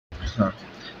Huh.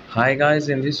 Hi guys,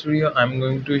 in this video I'm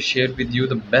going to share with you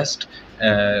the best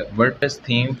WordPress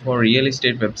theme for real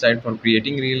estate website, for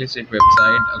creating real estate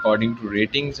website according to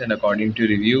ratings and according to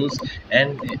reviews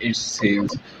and its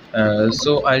sales.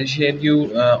 So I'll share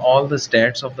you all the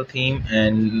stats of the theme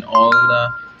and all the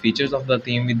features of the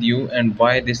theme with you and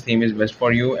why this theme is best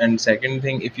for you. And second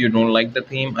thing, if you don't like the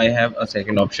theme, I have a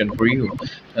second option for you.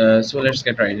 So let's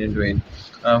get right into it.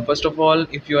 First of all,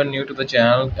 if you are new to the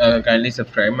channel, kindly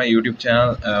subscribe my YouTube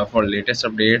channel for latest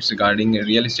updates regarding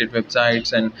real estate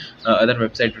websites and other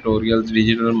website tutorials,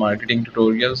 digital marketing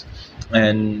tutorials,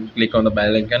 and click on the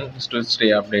bell icon to stay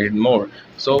updated more.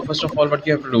 So first of all, what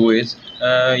you have to do is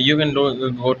you can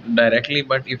go directly,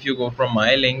 but if you go from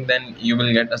my link, then you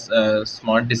will get a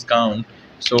smart discount.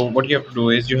 So what you have to do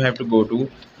is you have to go to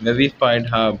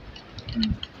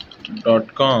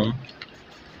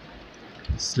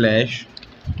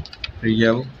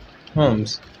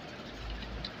wppathfinder.com/RealHomes.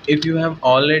 If you have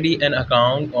already an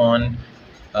account on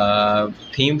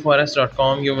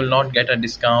themeforest.com, you will not get a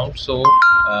discount. So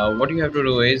what you have to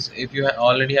do is, if you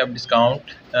already have discount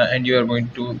and you are going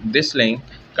to this link,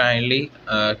 kindly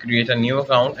create a new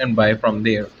account and buy from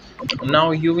there.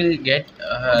 Now you will get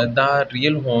the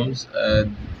real homes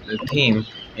theme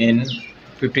in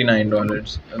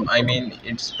 $59. I mean,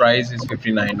 its price is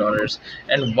 $59.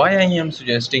 And why I am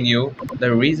suggesting you,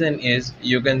 the reason is,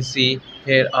 you can see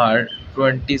here are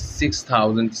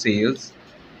 26,000 sales,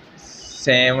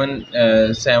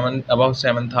 about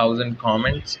 7,000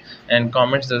 comments, and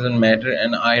comments doesn't matter,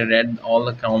 and I read all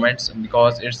the comments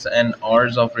because it's an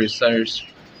hours of research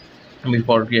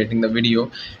before creating the video.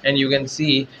 And you can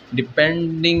see,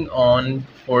 depending on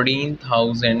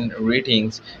 14,000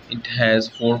 ratings, it has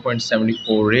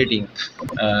 4.74 rating.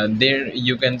 There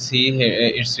you can see here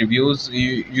its reviews.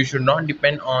 You should not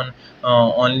depend on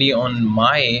only on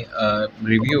my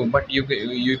review, but you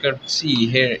can see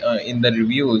here in the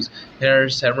reviews, there are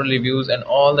several reviews and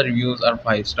all the reviews are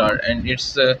 5-star, and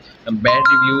its bad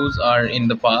reviews are in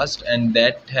the past and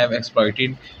that have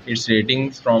exploited its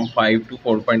ratings from 5 to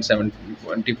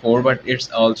 4.724, but it's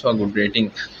also a good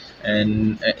rating.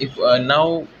 And if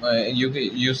now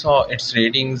you saw its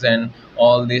ratings and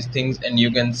all these things, and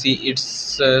you can see it's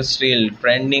still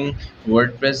trending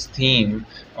WordPress theme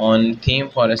on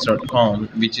themeforest.com,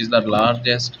 which is the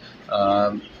largest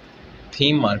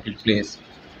theme marketplace.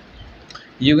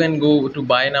 You can go to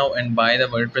buy now and buy the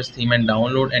WordPress theme and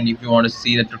download. And if you want to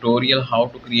see the tutorial how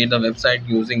to create the website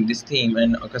using this theme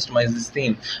and customize this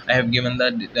theme, I have given the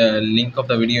link of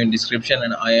the video in description,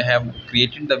 and I have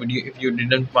created the video. If you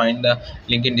didn't find the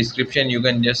link in description, you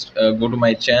can just go to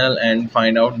my channel and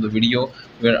find out the video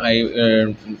where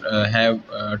I have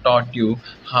taught you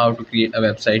how to create a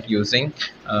website using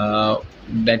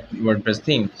that WordPress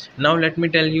theme. Now let me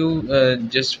tell you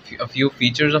just a few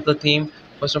features of the theme.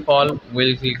 First of all,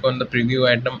 we'll click on the preview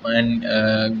item and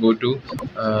go to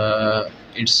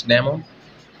its demo.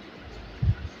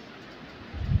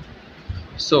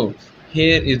 So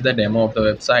here is the demo of the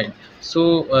website.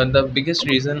 So the biggest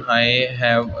reason I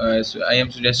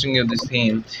am suggesting you this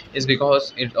theme is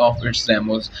because of its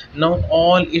demos. Now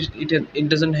it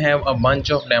doesn't have a bunch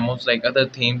of demos like other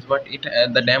themes, but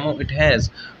the demo it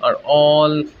has are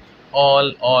all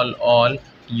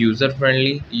user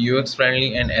friendly, UX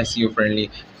friendly, and SEO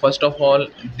friendly. First of all,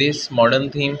 this modern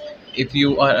theme, if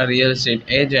you are a real estate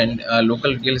agent, a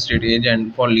local real estate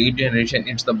agent, for lead generation,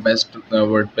 it's the best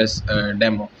WordPress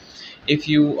demo. If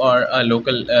you are a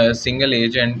local single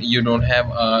agent, you don't have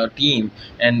a team,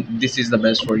 and this is the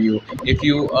best for you. If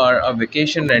you are a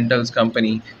vacation rentals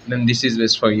company, then this is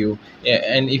best for you. Yeah,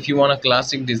 and if you want a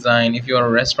classic design, if you are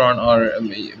a restaurant or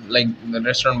like the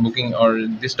restaurant booking or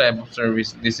this type of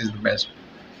service, this is the best.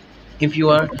 If you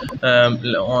are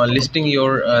listing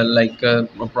your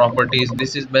properties,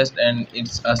 this is best, and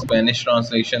it's a Spanish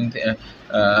translation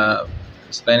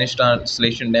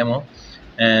demo.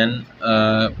 And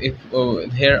if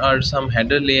here are some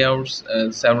header layouts,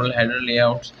 several header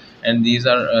layouts, and these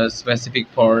are specific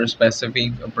for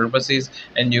specific purposes,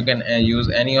 and you can use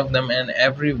any of them, and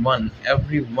every one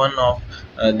of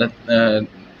the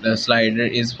slider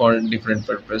is for different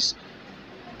purpose.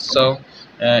 So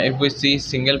if we see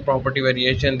single property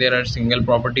variation, there are single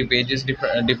property pages,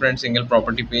 different single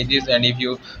property pages. And if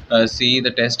you see the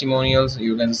testimonials,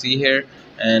 you can see here.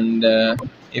 And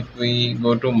if we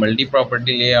go to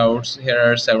multi-property layouts, here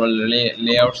are several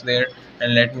layouts there,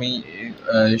 and let me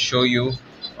show you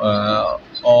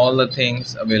all the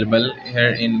things available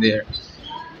here in there.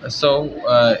 So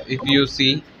if you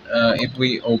see, if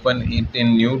we open it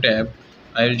in new tab,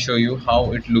 I will show you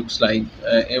how it looks like,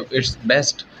 its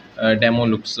best demo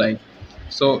looks like.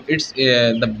 So it's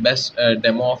the best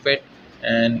demo of it.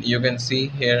 And you can see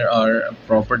here are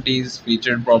properties,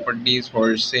 featured properties,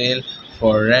 for sale,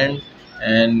 for rent,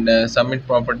 and submit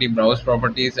property, browse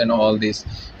properties, and all this.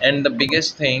 And the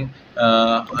biggest thing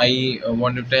I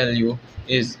want to tell you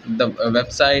is the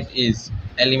website is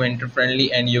Elementor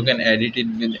friendly, and you can edit it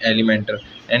with Elementor.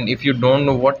 And if you don't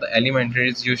know what the Elementor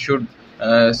is, you should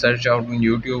search out on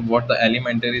YouTube what the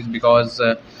Elementor is, because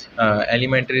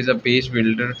Elementor is a page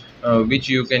builder which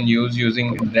you can use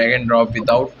using drag and drop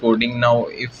without coding. Now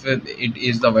if it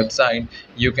is the website,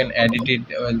 you can edit it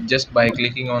just by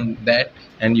clicking on that,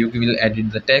 and you will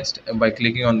edit the text. By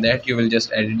clicking on that, you will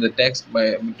just edit the text.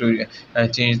 By to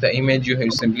change the image,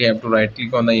 you simply have to right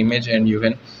click on the image, and you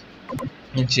can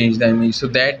change the image. So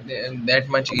that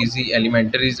much easy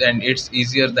Elementor is, and it's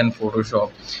easier than Photoshop.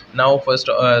 Now first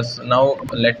now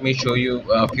let me show you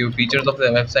a few features of the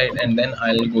website, and then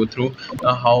I'll go through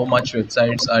how much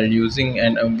websites are using,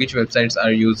 and which websites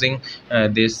are using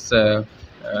this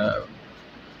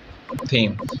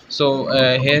theme. So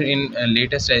here in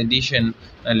latest edition,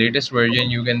 latest version,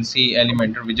 you can see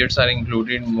Elementor widgets are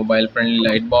included, mobile friendly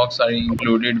lightbox are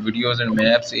included, videos and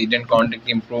maps, agent contact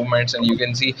improvements, and you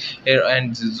can see here,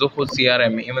 and Zoho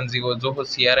CRM, even Zoho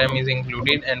CRM is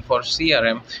included. And for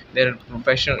CRM, there are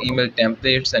professional email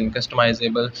templates and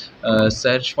customizable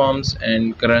search forms,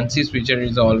 and currency switcher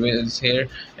is always here,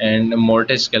 and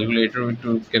mortgage calculator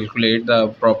to calculate the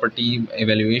property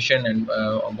evaluation, and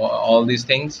all these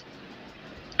things.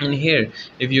 And here,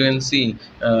 if you can see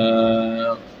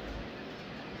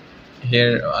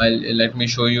here, let me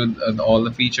show you all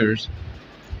the features.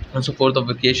 Also for the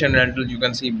vacation rental, you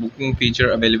can see booking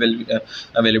feature,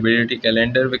 availability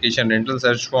calendar, vacation rental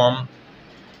search form,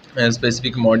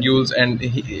 specific modules, and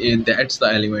that's the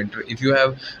Elementor. If you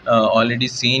have already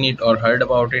seen it or heard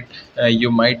about it, you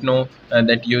might know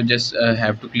that you just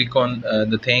have to click on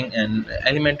the thing. And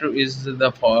Elementor is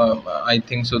the I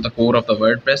think so, the core of the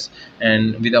WordPress,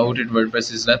 and without it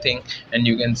WordPress is nothing. And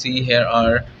you can see here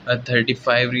are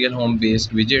 35 real home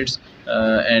based widgets,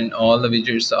 and all the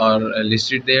widgets are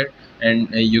listed there.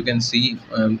 And you can see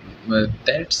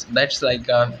that's like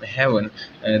heaven.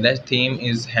 That theme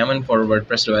is heaven for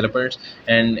WordPress developers,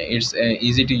 and it's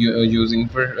easy to use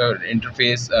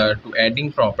interface to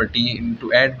adding property.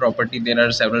 To add property, there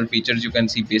are several features. You can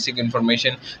see basic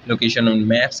information, location on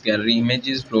maps, gallery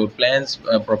images, floor plans,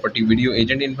 property video,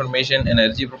 agent information,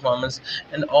 energy performance,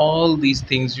 and all these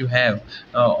things you have,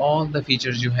 all the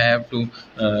features you have to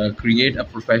create a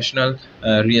professional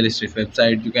real estate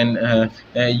website.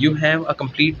 You have a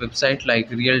complete website like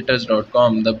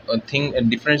realtors.com. The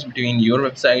difference between your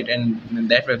website and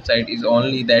that website is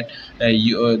only that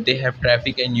they have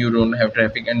traffic and you don't have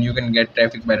traffic, and you can get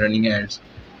traffic by running ads.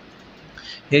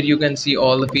 Here you can see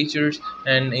all the features,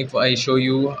 and if I show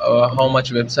you how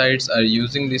much websites are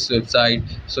using this website,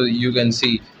 so you can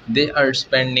see they are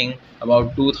spending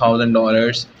about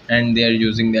 $2,000, and they are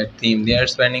using that theme. They are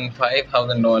spending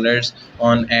 $5,000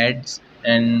 on ads,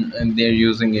 and they're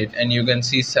using it. And you can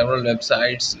see several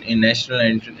websites in national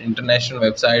and international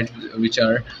websites which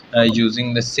are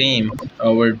using the same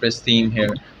WordPress theme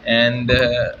here. And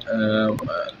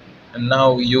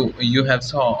now you have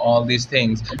saw all these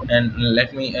things, and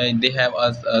let me they have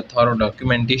a thorough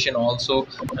documentation also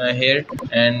here,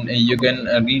 and you can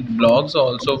read blogs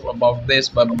also about this.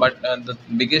 But the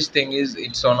biggest thing is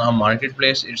it's on a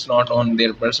marketplace, it's not on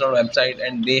their personal website.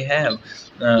 And they have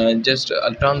just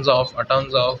tons of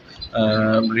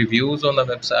reviews on the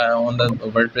website, on the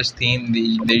WordPress theme.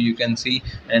 There you can see,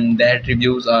 and that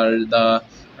reviews are the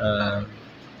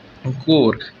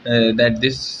core that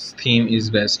this theme is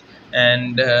best.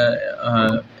 And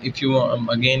if you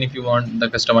again, if you want the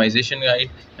customization guide,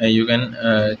 you can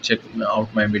check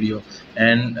out my video.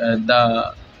 And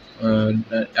the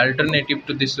alternative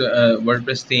to this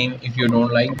WordPress theme, if you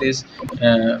don't like this,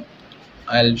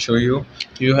 I'll show you.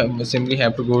 You simply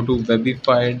have to go to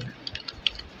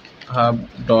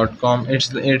wppathfinder.com.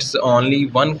 It's only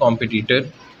one competitor,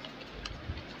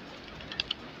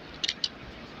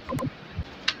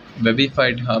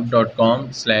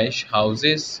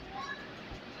 wppathfinder.com/houses,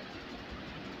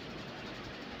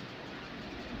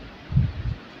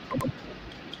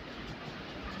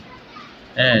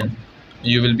 and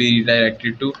you will be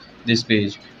redirected to this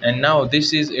page. And now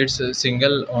this is it's a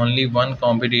single only one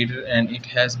competitor, and it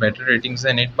has better ratings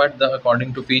than it. But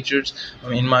according to features,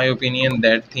 in my opinion,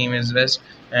 that theme is best.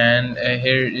 And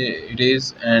here it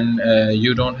is. And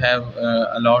you don't have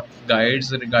a lot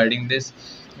guides regarding this.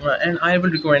 and I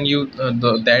will recommend you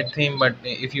that theme. But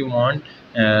if you want,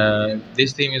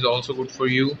 this theme is also good for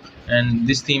you, and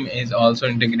this theme is also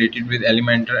integrated with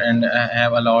Elementor and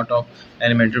have a lot of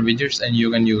Elementor widgets, and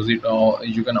you can use it, or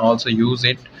you can also use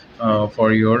it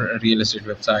for your real estate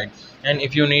website. And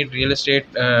if you need real estate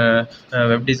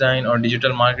web design or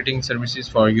digital marketing services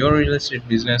for your real estate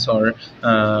business, or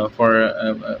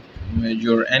for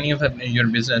your any of your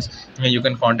business, you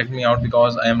can contact me out,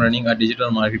 because I am running a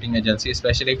digital marketing agency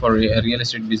especially for real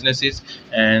estate businesses.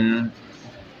 And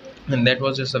that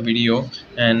was just a video.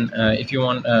 And if you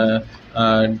want a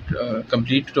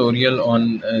complete tutorial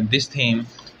on this theme,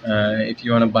 if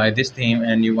you want to buy this theme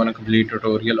and you want a complete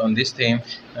tutorial on this theme,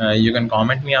 you can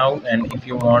comment me out. And if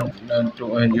you want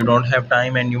you don't have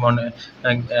time and you want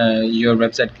your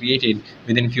website created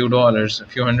within few dollars,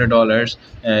 few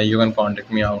 $100, you can contact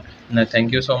me out.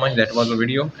 Thank you so much. That was a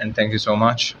video, and thank you so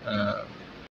much.